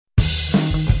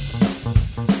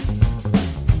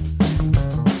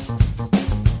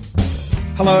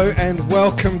Hello and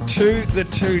welcome to the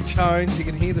Two Tones. You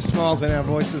can hear the smiles in our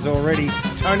voices already.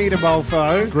 Tony de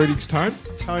Bolfo. Greetings, Tone.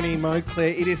 Tony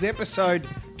Moclair. It is episode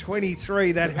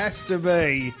 23. That has to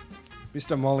be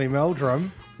Mr. Molly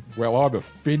Meldrum. Well, I'm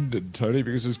offended, Tony,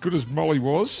 because as good as Molly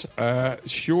was,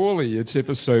 surely it's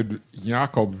episode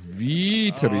Jakob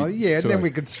Vietri. Oh, yeah, and then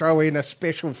we could throw in a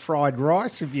special fried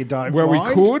rice if you don't mind. Well, we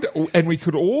could, and we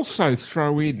could also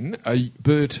throw in a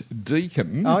Bert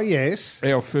Deacon. Oh, yes.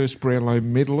 Our first Brownlow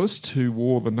medalist who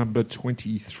wore the number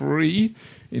 23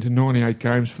 into 98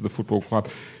 games for the football club.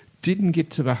 Didn't get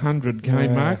to the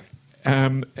 100-game mark,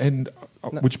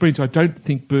 which means I don't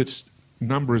think Bert's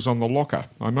number is on the locker.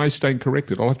 I may stand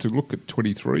corrected. I'll have to look at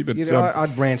 23. But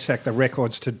I'd ransack the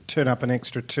records to turn up an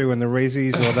extra 2 in the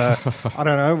Rezzies or the, I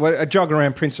don't know, a jog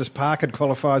around Princess Park would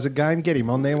qualify as a game. Get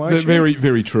him on there, won't you? Very,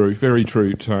 very true. Very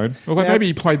true, Tone. Although maybe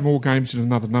he played more games in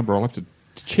another number. I'll have to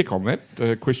check on that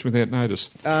question without notice.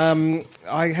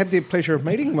 I had the pleasure of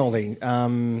meeting Molly,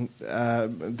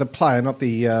 the player, not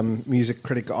the music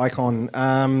critic icon,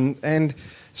 and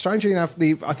strangely enough,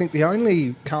 I think the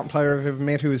only Carlton player I've ever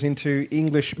met who was into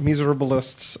English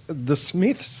miserableists, the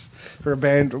Smiths, who are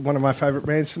one of my favourite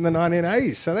bands from the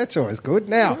 1980s. So that's always good.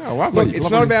 Now, look, it's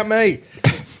not about me.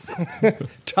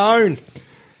 Tone,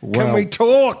 can we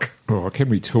talk? Oh, can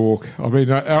we talk? I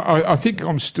mean, I think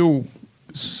I'm still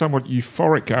somewhat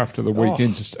euphoric after the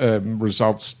weekend's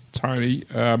results, Tony.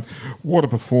 What a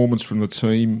performance from the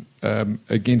team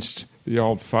against the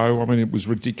old foe. I mean, it was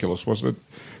ridiculous, wasn't it?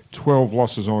 12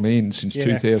 losses on end since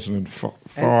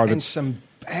 2005. And some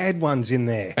bad ones in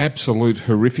there. Absolute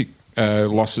horrific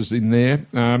losses in there.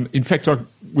 In fact, I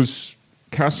was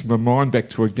casting my mind back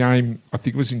to a game, I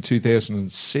think it was in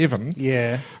 2007,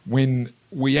 when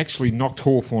we actually knocked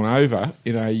Hawthorn over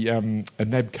in a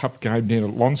NAB Cup game down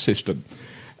at Launceston.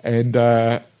 And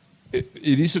it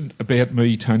isn't about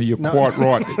me, Tony, you're quite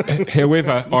right.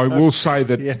 However, I will say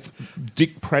that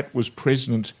Dick Pratt was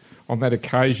president on that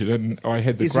occasion, and I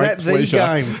had the great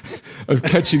pleasure of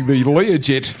catching the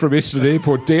Learjet from Essendon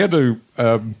Airport down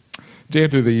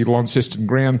to the Launceston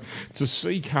ground to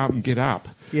see Carlton get up.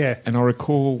 Yeah. And I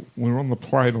recall we were on the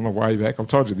plane on the way back. I've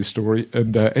told you this story,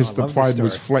 and as the plane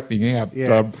was flattening out,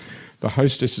 the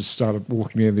hostesses started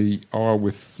walking down the aisle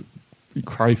with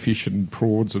crayfish and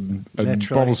prawns and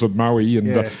bottles of moe,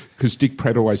 and because Dick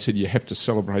Pratt always said you have to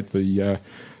celebrate the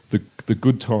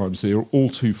good times. They're all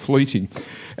too fleeting.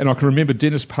 And I can remember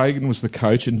Dennis Pagan was the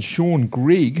coach, and Sean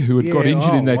Grigg, who had got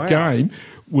injured in that game,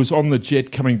 was on the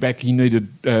jet coming back. He needed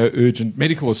urgent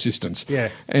medical assistance.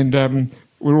 Yeah. And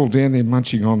we were all down there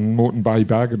munching on Moreton Bay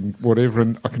Bug and whatever,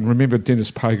 and I can remember Dennis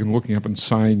Pagan looking up and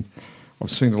saying, I've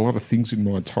seen a lot of things in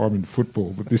my time in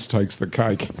football, but this takes the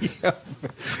cake.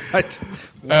 But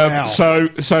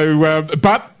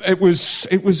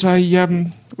it was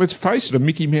a let's face it, a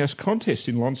Mickey Mouse contest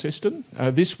in Launceston.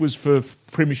 This was for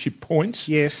premiership points.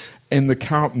 Yes, and the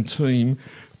Carlton team,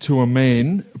 to a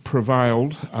man,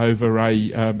 prevailed over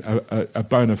a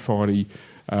bona fide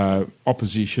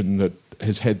opposition that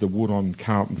has had the wood on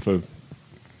Carlton for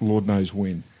Lord knows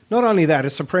when. Not only that, a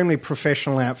supremely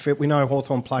professional outfit. We know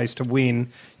Hawthorn plays to win.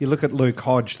 You look at Luke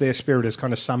Hodge, their spirit is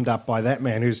kind of summed up by that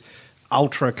man who's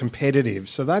ultra competitive.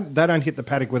 So they don't hit the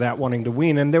paddock without wanting to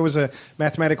win. And there was a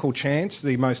mathematical chance,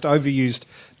 the most overused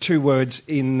 2 words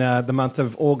in the month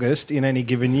of August in any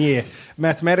given year,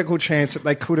 mathematical chance that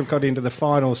they could have got into the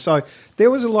finals. So there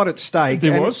was a lot at stake.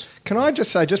 There was. Can I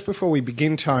just say, just before we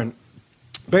begin, Tone,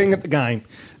 being at the game,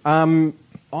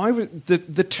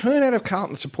 the turnout of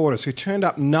Carlton supporters who turned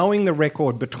up knowing the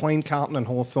record between Carlton and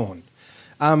Hawthorn,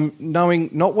 knowing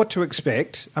not what to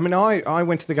expect. I mean, I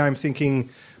went to the game thinking,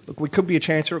 look, we could be a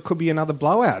chance or it could be another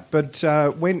blowout. But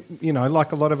went,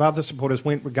 like a lot of other supporters,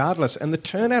 went regardless. And the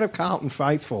turnout of Carlton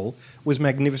faithful was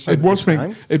magnificent. It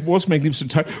was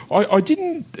magnificent. I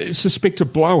didn't suspect a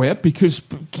blowout because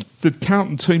the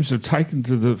Carlton teams that have taken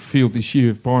to the field this year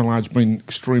have by and large been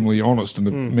extremely honest and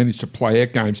have managed to play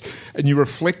out games. And you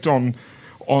reflect on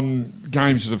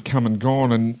games that have come and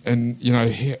gone,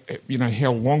 and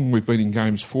how long we've been in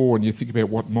games for, and you think about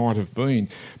what might have been.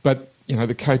 But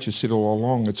the coach has said all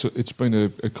along it's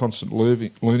been a constant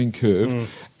learning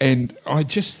curve, and I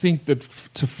just think that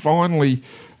to finally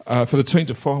for the team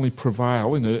to finally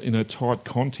prevail in a tight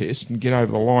contest and get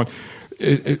over the line,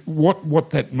 what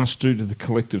that must do to the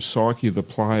collective psyche of the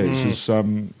players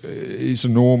is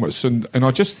enormous, and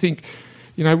I just think,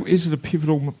 is it a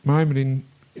pivotal moment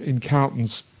in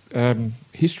Carlton's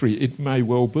history? It may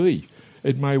well be.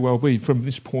 It may well be. From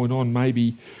this point on,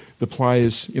 maybe the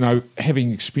players,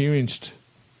 having experienced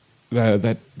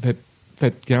that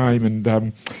game and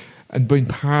been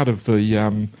part of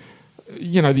the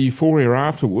the euphoria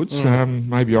afterwards.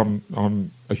 Maybe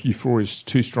euphoria is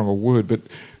too strong a word, but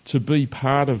to be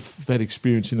part of that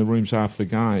experience in the rooms after the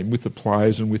game with the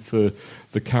players and with the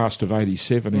cast of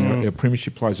 87, our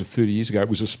premiership players of 30 years ago, it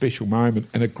was a special moment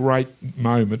and a great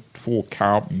moment for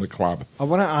Carlton, the club. I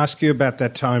want to ask you about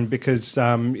that, Tone, because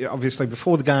obviously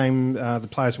before the game, the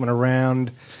players went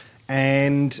around,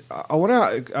 and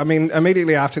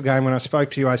immediately after the game when I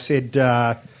spoke to you, I said,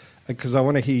 because I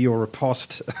want to hear your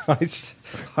riposte,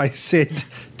 I said,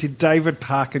 did David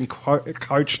Parkin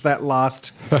coach that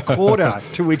last quarter?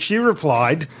 To which you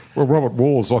replied... Well, Robert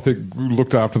Walls, I think,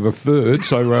 looked after the third,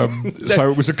 so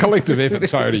it was a collective effort,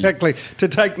 Tony. Exactly. To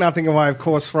take nothing away, of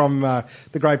course, from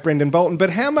the great Brendan Bolton.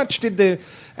 But how much did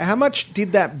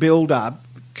that build-up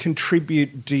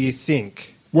contribute, do you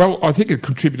think? Well, I think it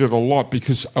contributed a lot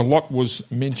because a lot was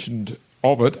mentioned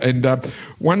of it. And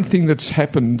one thing that's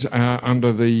happened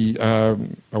under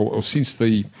since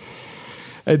the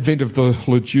advent of the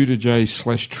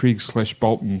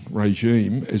Ledudier/Trigg/Bolton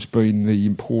regime has been the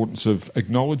importance of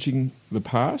acknowledging the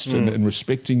past and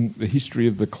respecting the history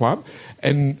of the club.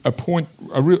 And a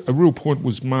real point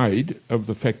was made of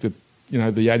the fact that,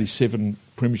 the 87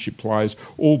 premiership players,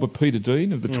 all but Peter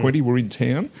Dean of the 20 were in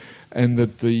town, and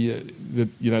that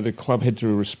the club had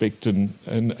to respect and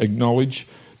acknowledge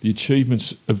the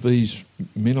achievements of these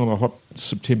men on a hot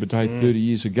September day 30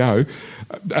 years ago.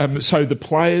 So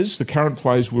the current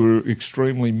players were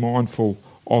extremely mindful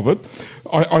of it.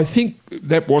 I think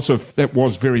that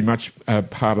was very much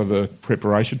part of the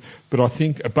preparation, but I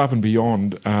think above and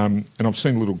beyond, and I've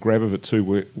seen a little grab of it too,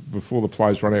 where before the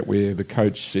players run out, where the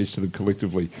coach says to them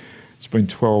collectively, it's been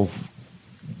 12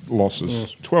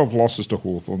 losses, 12 losses to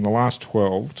Hawthorn. The last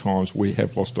 12 times we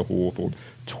have lost to Hawthorn,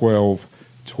 12.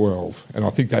 And I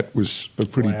think that was a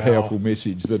pretty powerful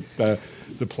message that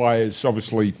the players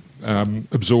obviously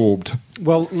absorbed.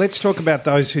 Well, let's talk about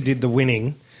those who did the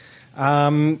winning.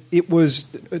 The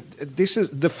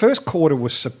first quarter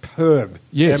was superb.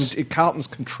 Yes. Carlton's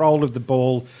control of the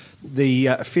ball, the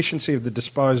efficiency of the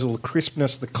disposal, the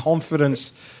crispness, the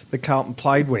confidence that Carlton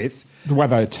played with. The way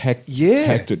they attacked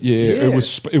it,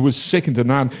 it was second to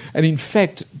none. And in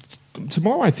fact, to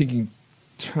my way of thinking,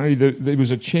 Tony, there was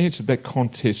a chance that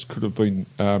contest could have been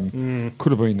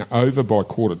over by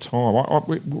quarter time.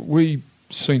 We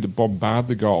seemed to bombard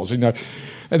the goals, and there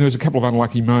was a couple of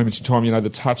unlucky moments in time. The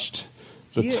touched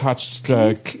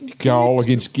goal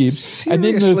against Gibbs. Seriously, and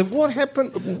then what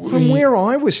happened from where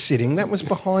I was sitting? That was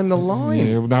behind the line.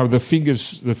 Yeah, no, the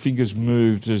fingers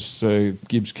moved as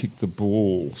Gibbs kicked the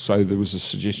ball, so there was a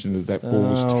suggestion that ball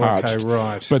was touched. Okay,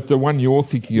 right. But the one you're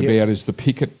thinking about is the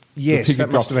Pickett. Yes, the Pickett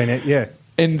that must have been it. Yeah.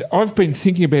 And I've been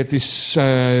thinking about this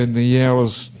in the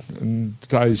hours and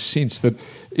days since, that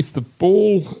if the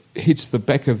ball hits the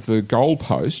back of the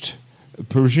goalpost,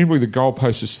 presumably the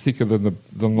goalpost is thicker than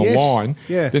the line,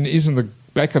 then isn't the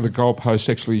back of the goalpost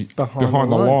actually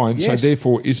behind the line? Yes. So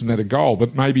therefore, isn't that a goal?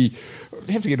 But maybe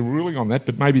we have to get a ruling on that.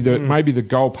 But maybe the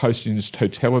goalpost in its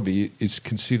totality is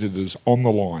considered as on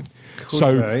the line.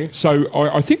 So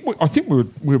I think we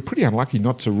were pretty unlucky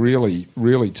not to really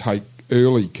take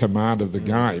early command of the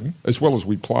game as well as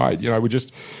we played.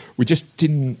 We just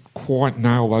didn't quite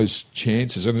nail those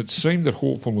chances, and it seemed that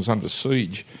Hawthorn was under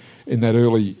siege in that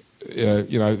early,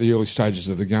 the early stages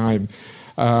of the game.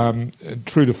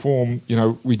 True to form,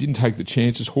 we didn't take the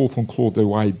chances. Hawthorn clawed their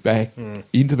way back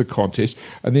into the contest,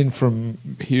 and then from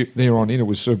there on in, it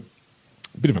was a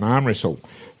bit of an arm wrestle.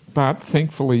 But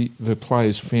thankfully, the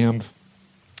players found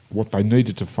what they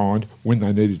needed to find when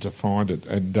they needed to find it,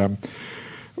 and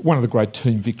one of the great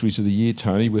team victories of the year,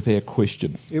 Tony, without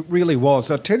question. It really was.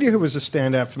 I'll tell you who was a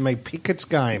standout for me. Pickett's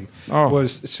game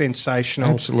was sensational.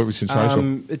 Absolutely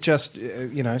sensational.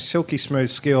 Silky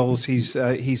smooth skills, his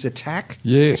attack.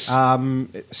 Yes.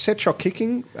 Set shot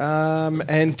kicking,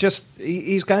 and just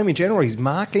his game in general, his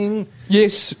marking.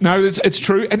 Yes, no, it's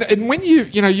true. And when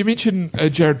you mentioned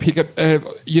Jared Pickett, that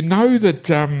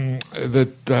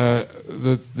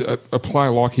a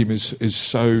player like him is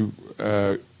so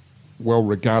well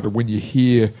regarded when you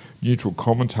hear neutral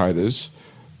commentators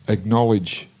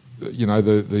acknowledge,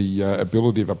 the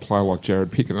ability of a player like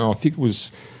Jared Pickett. And I think it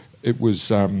was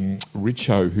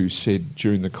Richo who said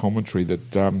during the commentary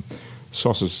that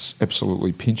Sauce has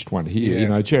absolutely pinched one here.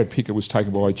 Yeah. Jared Pickett was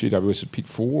taken by GWS at pick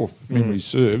 4, if memory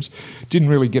serves. Didn't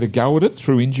really get a go at it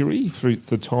through injury, through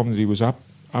the time that he was up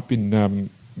in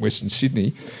Western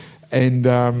Sydney. And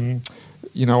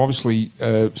obviously,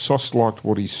 Sauce liked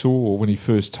what he saw when he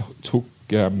first took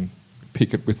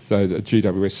Pickett with the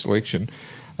GWS selection.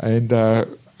 And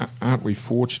aren't we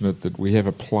fortunate that we have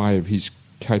a play of his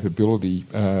capability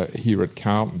here at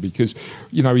Carlton, because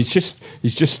he's just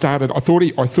started. I thought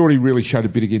he really showed a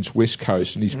bit against West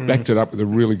Coast, and he's backed it up with a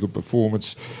really good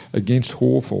performance against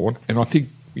Hawthorn. And I think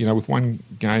with one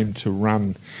game to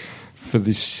run for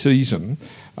this season,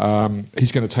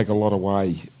 he's going to take a lot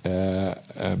away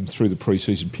through the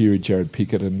pre-season period. Jared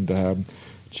Pickett, and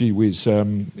gee whiz,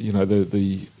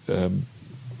 the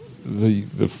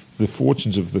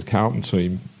fortunes of the Carlton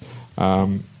team,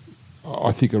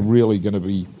 I think, are really going to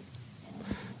be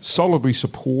solidly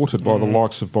supported by the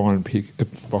likes of Jared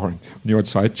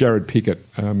Pickett,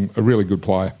 a really good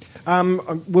player.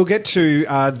 We'll get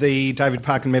to the David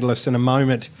Parkin medalist in a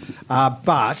moment,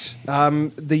 but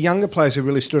the younger players who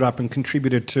really stood up and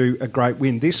contributed to a great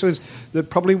win. This was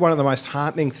probably one of the most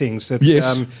heartening things. That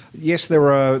yes, there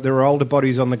were older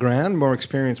bodies on the ground, more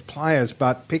experienced players,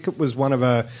 but Pickett was one of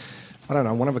a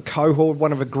cohort,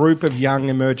 one of a group of young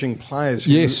emerging players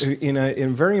who in a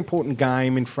very important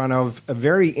game in front of a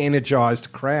very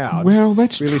energised crowd. Well,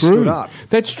 that's really true. Stood up.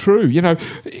 That's true.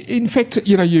 In fact,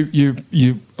 you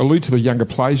allude to the younger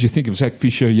players. You think of Zach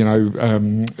Fisher,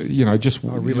 just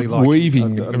really like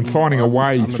weaving and finding a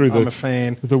way through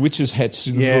the witches' hats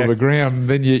in the middle of the ground.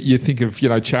 Then you think of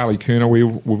Charlie Kerner.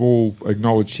 We've all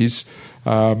acknowledged his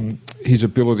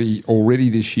ability already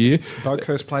this year.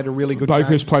 Boakhurst played a really good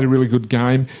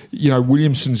game.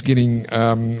 Williamson's getting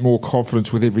more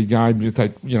confidence with every game with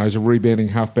that, as a rebounding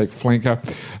halfback flanker.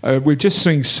 We're just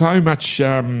seeing so much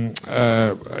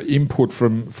input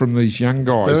from these young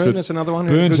guys. Burns another one.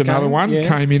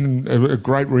 Came in a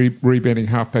great rebounding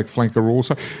halfback flanker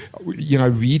also.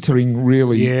 Vietering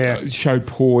really showed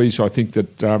poise. I think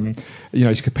that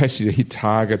his capacity to hit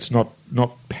targets, not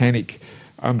panic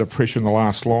under pressure in the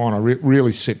last line,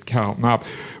 really set Carlton up.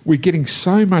 We're getting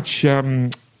so much out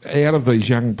of these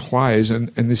young players, and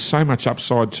there's so much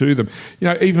upside to them.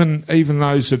 Even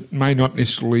those that may not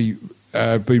necessarily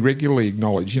be regularly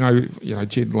acknowledged.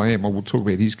 Jed Lamb. We'll talk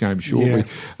about his game shortly.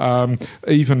 Yeah.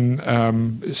 Even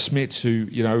Smets, who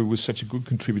was such a good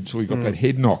contributor until he got that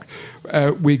head knock.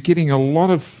 We're getting a lot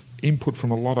of input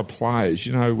from a lot of players.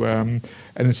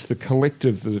 And it's the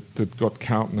collective that got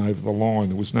Carlton over the line.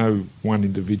 There was no one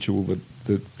individual that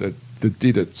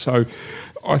did it. So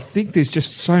I think there's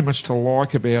just so much to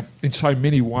like about, in so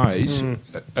many ways,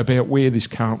 about where this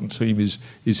Carlton team is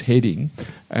heading,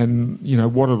 and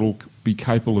what it'll be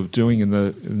capable of doing in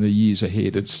the years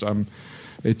ahead. It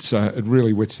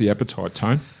really whets the appetite,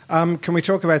 Tone. Can we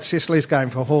talk about Sicily's game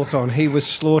for Hawthorn? He was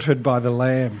slaughtered by the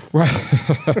lamb.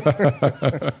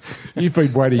 You've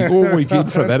been waiting all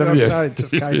weekend for that, haven't you? No, it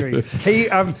just came to me.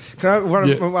 I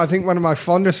think one of my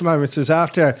fondest moments is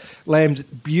after Lamb's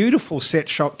beautiful set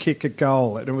shot kick at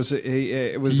goal, and it was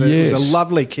a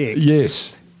lovely kick.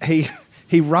 Yes, he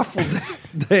ruffled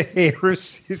the hair of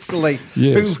Sicily.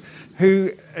 Yes.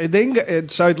 Who then?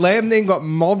 So Lamb then got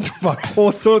mobbed by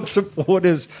Hawthorn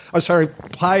supporters.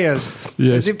 Players,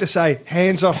 as if to say,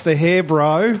 "Hands off the hair,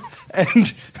 bro."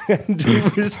 And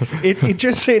it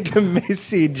just sent a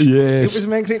message. Yes. It was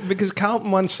magnetic because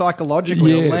Carlton won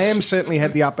psychologically. Yes. Lamb certainly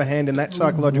had the upper hand in that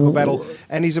psychological battle,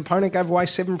 and his opponent gave away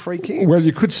 7 free kicks. Well,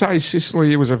 you could say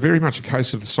Sicily, it was very much a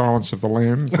case of the silence of the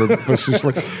lamb for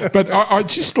Sicily. But I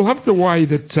just love the way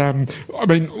that,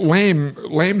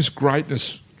 Lamb's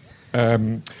greatness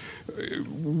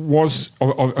was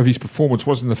of his performance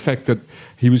was in the fact that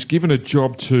he was given a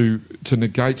job to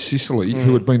negate Sicily,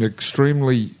 who had been an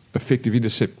extremely effective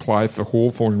intercept player for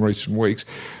Hawthorn in recent weeks,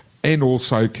 and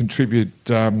also contribute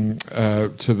to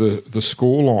the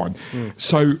scoreline.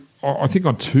 So I think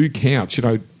on 2 counts,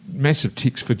 massive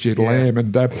ticks for Jed Lamb.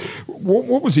 And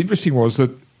what was interesting was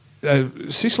that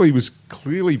Sicily was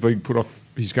clearly being put off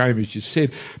his game, as you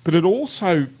said, but it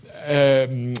also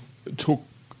took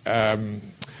a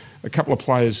couple of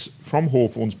players from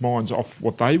Hawthorn's minds off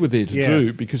what they were there to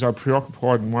do, because they were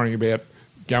preoccupied and worrying about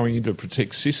going in to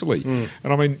protect Sicily.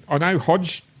 And I know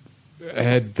Hodge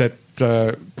had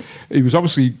that. He was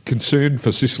obviously concerned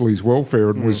for Sicily's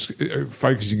welfare and was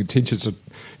focusing attention to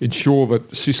ensure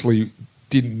that Sicily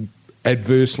didn't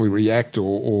adversely react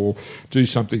or do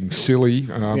something silly,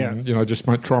 just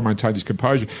try and maintain his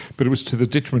composure. But it was to the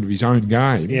detriment of his own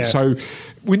game. Yeah. So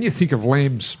when you think of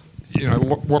Lamb's,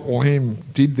 what Lamb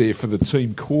did there for the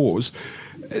team cause,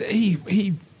 he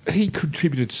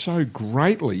contributed so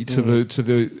greatly to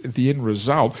the end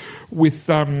result, with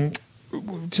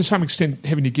to some extent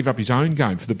having to give up his own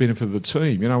game for the benefit of the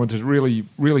team, and to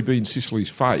really be in Sicily's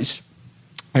face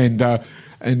and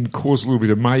cause a little bit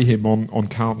of mayhem on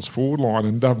Carlton's forward line.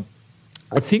 And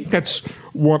I think that's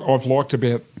what I've liked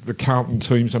about the Carlton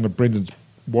teams under Brendan's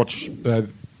watch,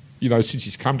 since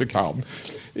he's come to Carlton,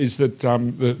 is that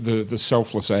the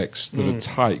selfless acts that it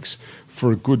takes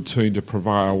for a good team to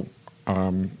prevail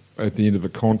at the end of the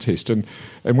contest. And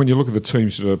when you look at the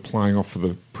teams that are playing off for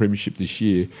the premiership this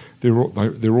year, they're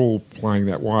all playing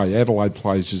that way. Adelaide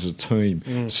plays as a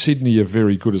team. Sydney are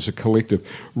very good as a collective.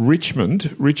 Richmond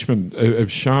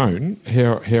have shown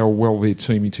how well they're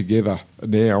teaming together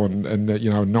now, and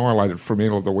annihilated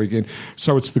Fremantle at the weekend.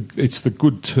 So it's the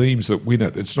good teams that win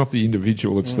it. It's not the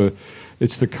individual. It's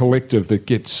the collective that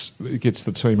gets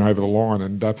the team over the line.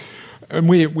 And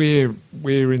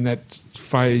we're in that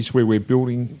phase where we're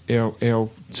building our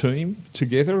team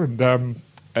together,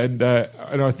 and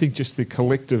I think just the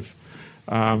collective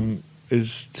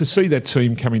is to see that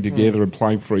team coming together and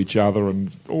playing for each other,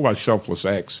 and all those selfless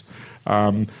acts.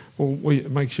 It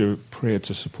makes you proud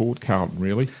to support Carlton,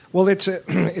 really. Well, it's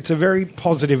a very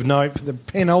positive note for the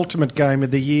penultimate game of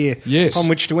the year on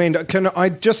which to end. Can I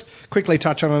just quickly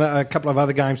touch on a couple of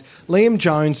other games? Liam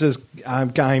Jones's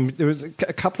game, there was a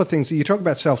couple of things. You talk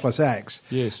about selfless acts.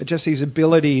 Yes. Just his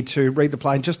ability to read the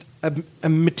play and just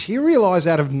materialise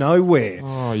out of nowhere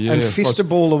and fist a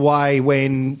ball away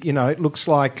when it looks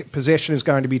like possession is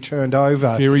going to be turned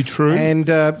over. Very true. And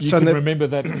you can remember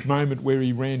that moment where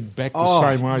he ran back the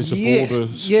same way as the ball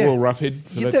to spoil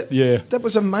Roughhead. That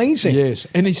was amazing. Yes,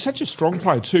 and he's such a strong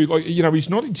player too. Like he's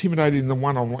not intimidated in the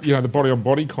the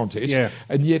body-on-body contest. Yeah.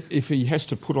 And yet, if he has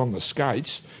to put on the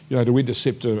skates, to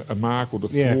intercept a mark or to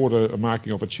thwart a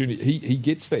marking opportunity, he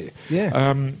gets there.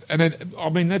 Yeah.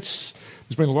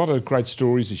 There's been a lot of great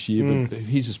stories this year, but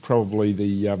his is probably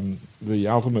the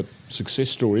ultimate success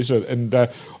story. And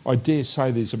I dare say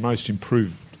there's a most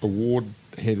improved award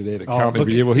headed out at Carlton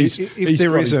every year. Well, if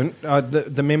there isn't,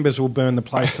 the members will burn the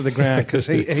place to the ground, because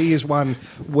he is one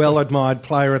well-admired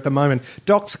player at the moment.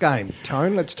 Doc's game,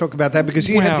 Tone, let's talk about that, because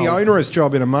you had the onerous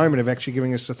job in a moment of actually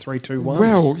giving us the 3-2-1s.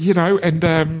 Well,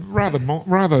 and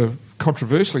rather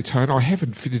controversially, Tone, I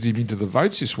haven't fitted him into the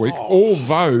votes this week,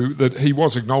 although that he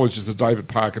was acknowledged as the David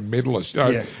Parker medalist.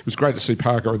 It was great to see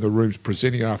Parker in the rooms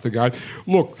presenting after the game.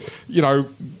 Look,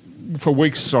 for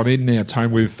weeks on end now,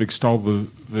 Tone, we've extolled the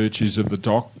virtues of the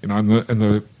Doc, and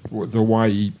the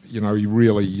way he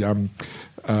really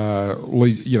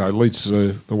leads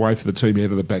the way for the team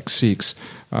out of the back six.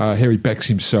 How he backs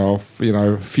himself,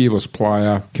 fearless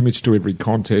player, commits to every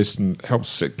contest and helps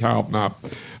set Carlton up.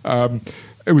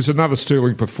 It was another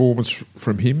sterling performance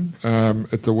from him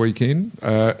at the weekend.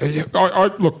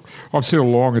 Look, I've said all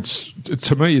along,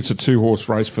 to me it's a two-horse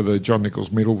race for the John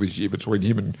Nichols medal this year between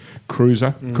him and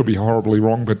Cruiser. Could be horribly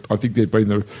wrong, but I think they've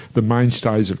been the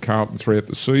mainstays of Carlton throughout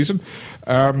the season.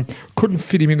 Couldn't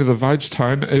fit him into the votes,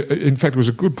 Tone. In fact, it was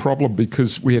a good problem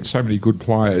because we had so many good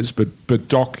players. But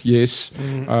Doc, yes,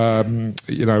 in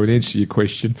answer to your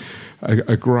question,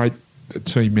 a great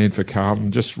team man for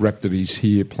Carlton, just wrapped at his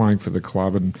hair playing for the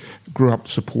club and grew up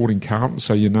supporting Carlton,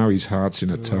 so his heart's in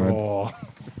it, Tone.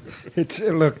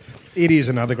 It is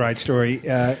another great story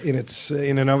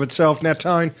in and of itself. Now,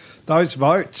 Tone, those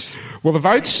votes. Well, the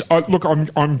votes.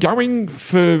 I'm going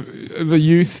for the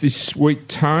youth this week,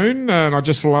 Tone, and I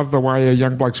just love the way our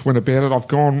young blokes went about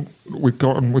it. We've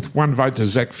gone with one vote to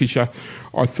Zach Fisher.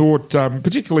 I thought,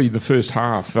 particularly the first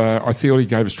half, I thought he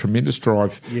gave us tremendous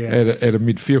drive at a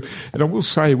midfield. And I will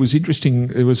say it was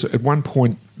interesting. It was at one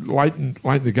point late in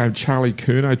the game, Charlie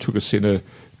Curnow took a centre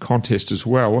contest as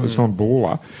well as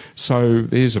non-baller. So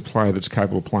there's a player that's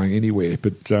capable of playing anywhere,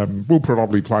 but will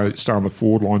probably stay on the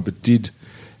forward line, but did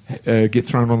get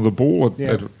thrown on the ball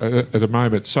at a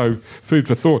moment. So food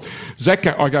for thought. Zach,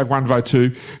 I gave one vote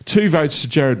to. 2 votes to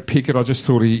Jared Pickett. I just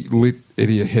thought he lit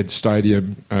Etihad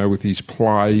Stadium with his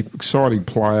play. Exciting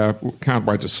player. Can't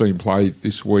wait to see him play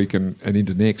this week and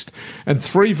into next. And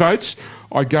 3 votes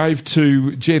I gave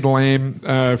to Jed Lamb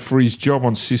for his job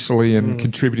on Sicily and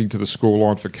contributing to the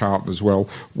scoreline for Carlton as well.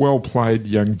 Well played,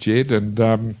 young Jed, and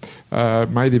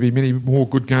may there be many more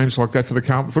good games like that for the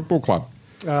Carlton Football Club.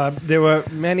 There were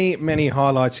many, many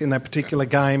highlights in that particular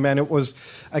game, and it was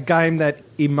a game that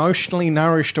emotionally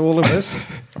nourished all of us.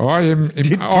 Did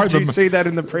you see that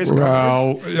in the press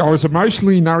conference? Well, I was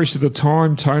emotionally nourished at the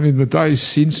time, Tony. In the days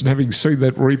since, and having seen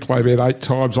that replay about 8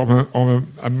 times, I'm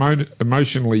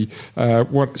emotionally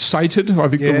sated, I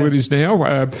think the word is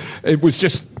now. It was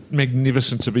just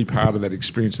magnificent to be part of that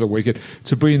experience of the weekend,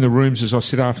 to be in the rooms, as I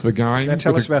said, after the game. Now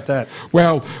tell us about that.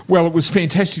 Well, it was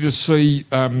fantastic to see,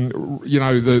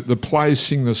 the players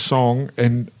sing the song,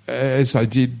 and as they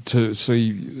did, to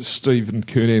see Stephen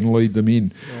Kernan lead them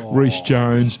in. Rhys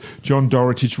Jones, John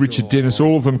Dorotich, Richard Dennis,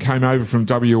 all of them came over from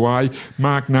WA.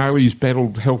 Mark Naylor, who's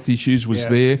battled health issues, was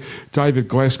there. David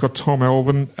Glascott, Tom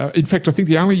Alvin. In fact, I think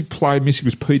the only player missing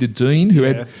was Peter Dean, who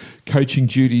had coaching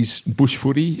duties, bush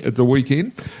footy at the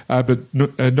weekend, but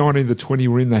 19 of the 20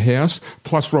 were in the house,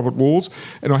 plus Robert Walls.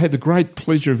 And I had the great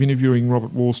pleasure of interviewing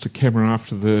Robert Walls to camera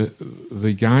after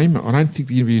the game. I don't think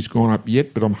the interview's gone up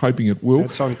yet, but I'm hoping it will.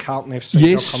 It's on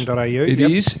carltonfc.com.au.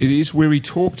 Yes, it is, where he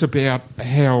talked about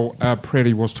how proud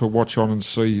he was to watch on and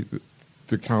see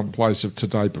the Carlton players of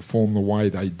today perform the way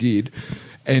they did,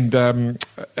 and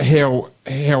how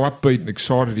upbeat and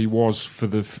excited he was for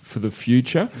the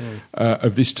future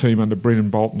of this team under Brendan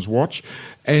Bolton's watch,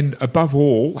 and above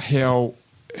all how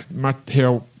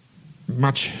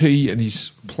much he and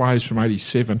his players from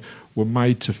 '87 were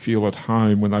made to feel at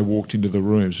home when they walked into the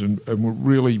rooms, and were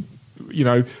really,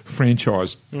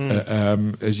 franchised,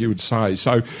 as you would say.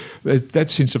 So that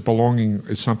sense of belonging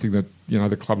is something that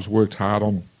the club's worked hard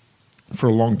on for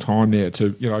a long time now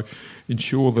to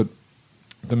ensure that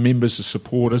the members, the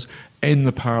supporters, and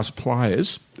the past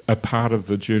players are part of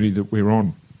the journey that we're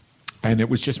on. And it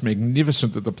was just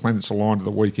magnificent that the planets aligned at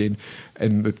the weekend,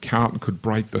 and that Carlton could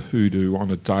break the hoodoo on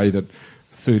a day that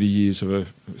 30 years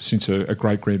since a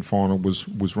great grand final was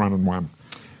run and won.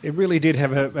 It really did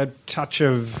have a touch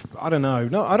of, I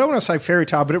don't want to say fairy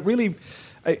tale, but it really,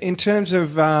 in terms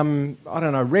of,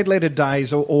 red letter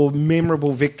days or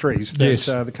memorable victories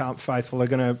that the Carlton faithful are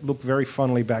going to look very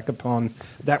fondly back upon.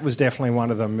 That was definitely one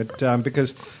of them,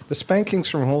 because the spankings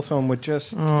from Hawthorn were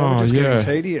just getting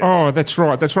tedious. Oh, that's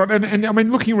right. And I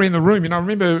mean, looking around the room, I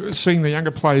remember seeing the younger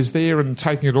players there and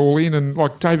taking it all in, and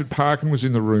like David Parkin was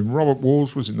in the room, Robert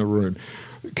Walls was in the room,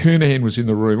 Kernahan was in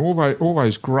the room, all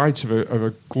those greats of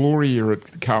a glory era at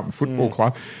the Carlton Football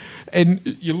Club.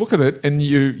 And you look at it, and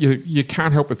you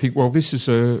can't help but think, well, this is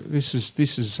togetherness.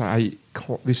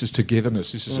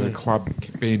 This is a club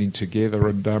banding together.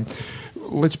 And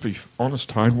let's be honest,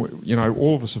 Tone.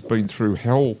 All of us have been through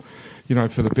hell,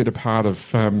 for the better part of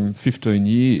 15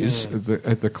 years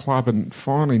at the club, and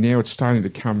finally now it's starting to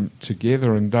come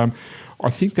together. And I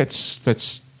think that's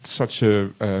such a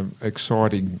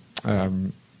exciting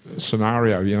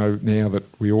scenario. Now that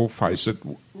we all face it,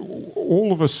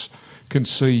 all of us can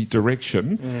see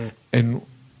direction, and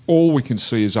all we can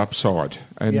see is upside,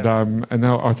 and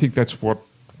I think that's what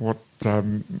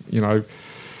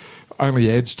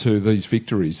only adds to these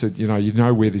victories. That you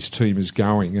know where this team is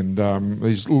going, and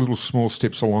these little small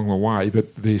steps along the way,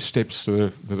 but they're steps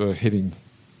that are heading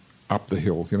up the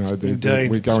hill. Indeed.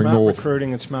 We're going smart north.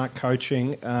 Recruiting and smart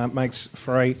coaching makes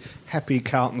for a happy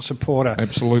Carlton supporter.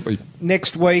 Absolutely.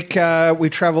 Next week, we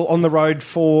travel on the road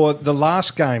for the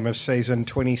last game of season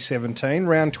 2017,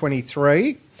 round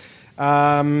 23.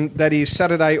 That is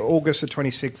Saturday, August the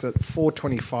 26th at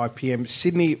 4:25 p.m.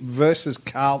 Sydney versus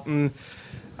Carlton.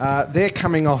 They're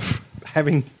coming off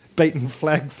having beaten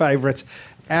flag favourites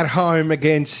at home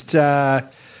against,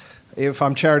 if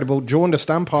I'm charitable, jaundiced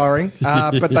umpiring,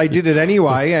 but they did it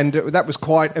anyway, and that was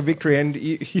quite a victory, and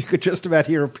you could just about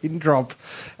hear a pin drop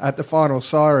at the final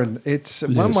siren. It's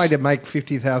one way to make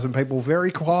 50,000 people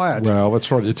very quiet. Well,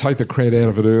 that's right. You take the crowd out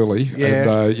of it early,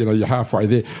 and you're halfway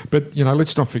there. But,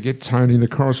 let's not forget, Tony, the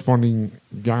corresponding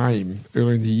game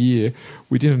earlier in the year,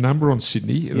 we did a number on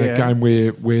Sydney, in that game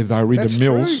where they were into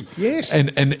Mills. True. Yes. And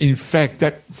in fact,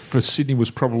 that for Sydney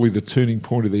was probably the turning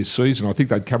point of their season. I think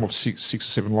they'd come off six or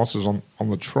seven losses on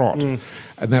the trot. And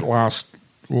that last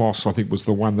loss, I think, was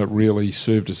the one that really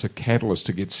served as a catalyst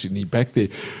to get Sydney back there.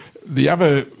 The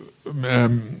other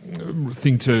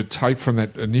thing to take from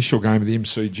that initial game of the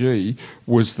MCG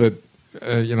was that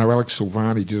Alex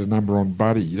Silvani did a number on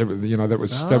Buddy. That was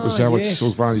Alex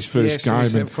Silvani's first game,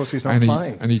 and of course he's not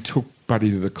playing. And he took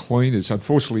Buddy to the cleaners.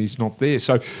 Unfortunately, he's not there.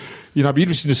 So, it'd be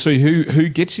interesting to see who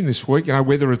gets in this week.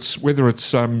 Whether it's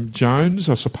Jones,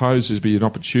 I suppose there'd be an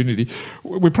opportunity.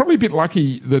 We're probably a bit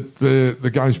lucky that the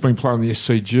game's been played on the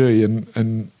SCG,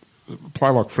 and a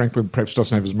player like Franklin perhaps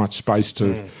doesn't have as much space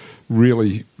to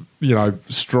really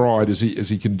stride as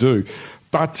he can do.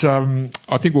 But I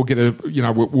think we'll get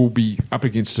we'll be up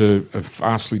against a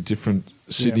vastly different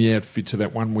Sydney outfit to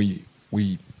that one we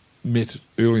met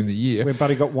early in the year. Where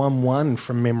Buddy got 1-1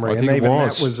 from memory. I think it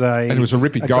was. And it was a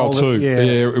ripping goal too.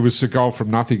 It was a goal from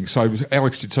nothing. So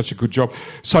Alex did such a good job.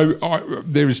 So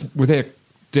there is, without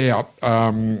doubt,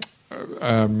 the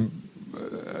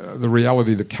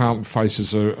reality that Carlton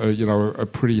faces a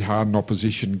pretty hardened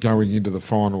opposition going into the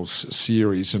finals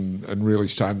series and really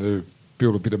starting to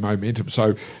build a bit of momentum.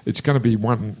 So it's going to be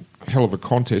one hell of a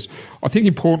contest. I think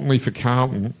importantly for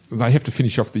Carlton, they have to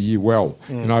finish off the year well.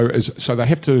 So they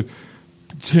have to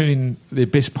turn in their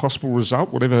best possible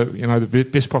result, whatever, the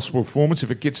best possible performance.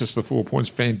 If it gets us the 4 points,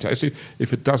 fantastic.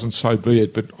 If it doesn't, so be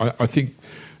it. But I think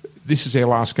this is our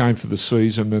last game for the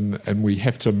season, and we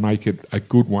have to make it a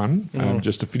good one,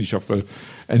 just to finish off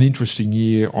an interesting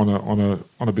year on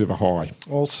a bit of a high.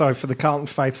 Also for the Carlton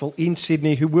faithful in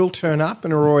Sydney who will turn up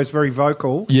and are always very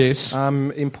vocal. Yes.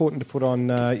 Important to put on,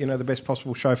 the best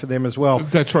possible show for them as well.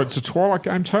 That's right. It's a twilight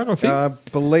game, Tone, I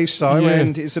think. Believe so. Yeah.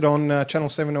 And is it on Channel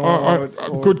 7 or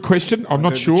good question. I'm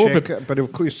not sure. But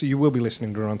of course, you will be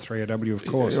listening to it on 3AW, of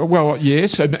course. Well,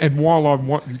 yes. And while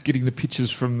I'm getting the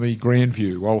pictures from the grand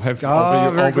view, I'll be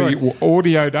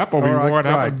audioed up. I'll be right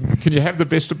up. And can you have the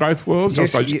best of both worlds?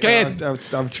 Yes, I suppose you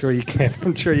can. I'm sure you can.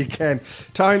 I'm sure you can.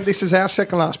 Tone, this is our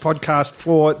second last podcast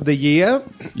for the year.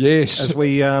 Yes. As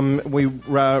we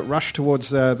rush towards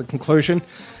the conclusion.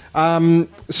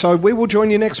 So we will join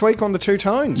you next week on the Two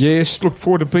Tones. Yes, look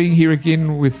forward to being here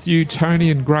again with you, Tony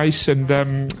and Grace, and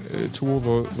to all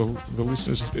the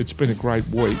listeners. It's been a great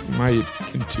week. May it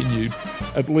continue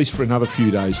at least for another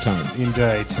few days, Tony.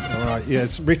 Indeed. All right.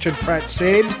 Yes, Richard Pratt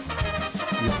said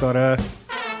you've got to,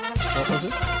 what was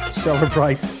it?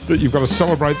 Celebrate. You've got to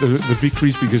celebrate the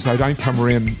victories because they don't come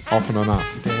around often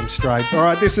enough. Damn straight. All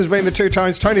right, this has been the Two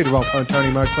Tones. Tony Bolfo and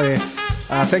Tony Moclair.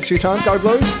 Thanks for your time. Go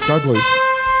Blues. Go Blues.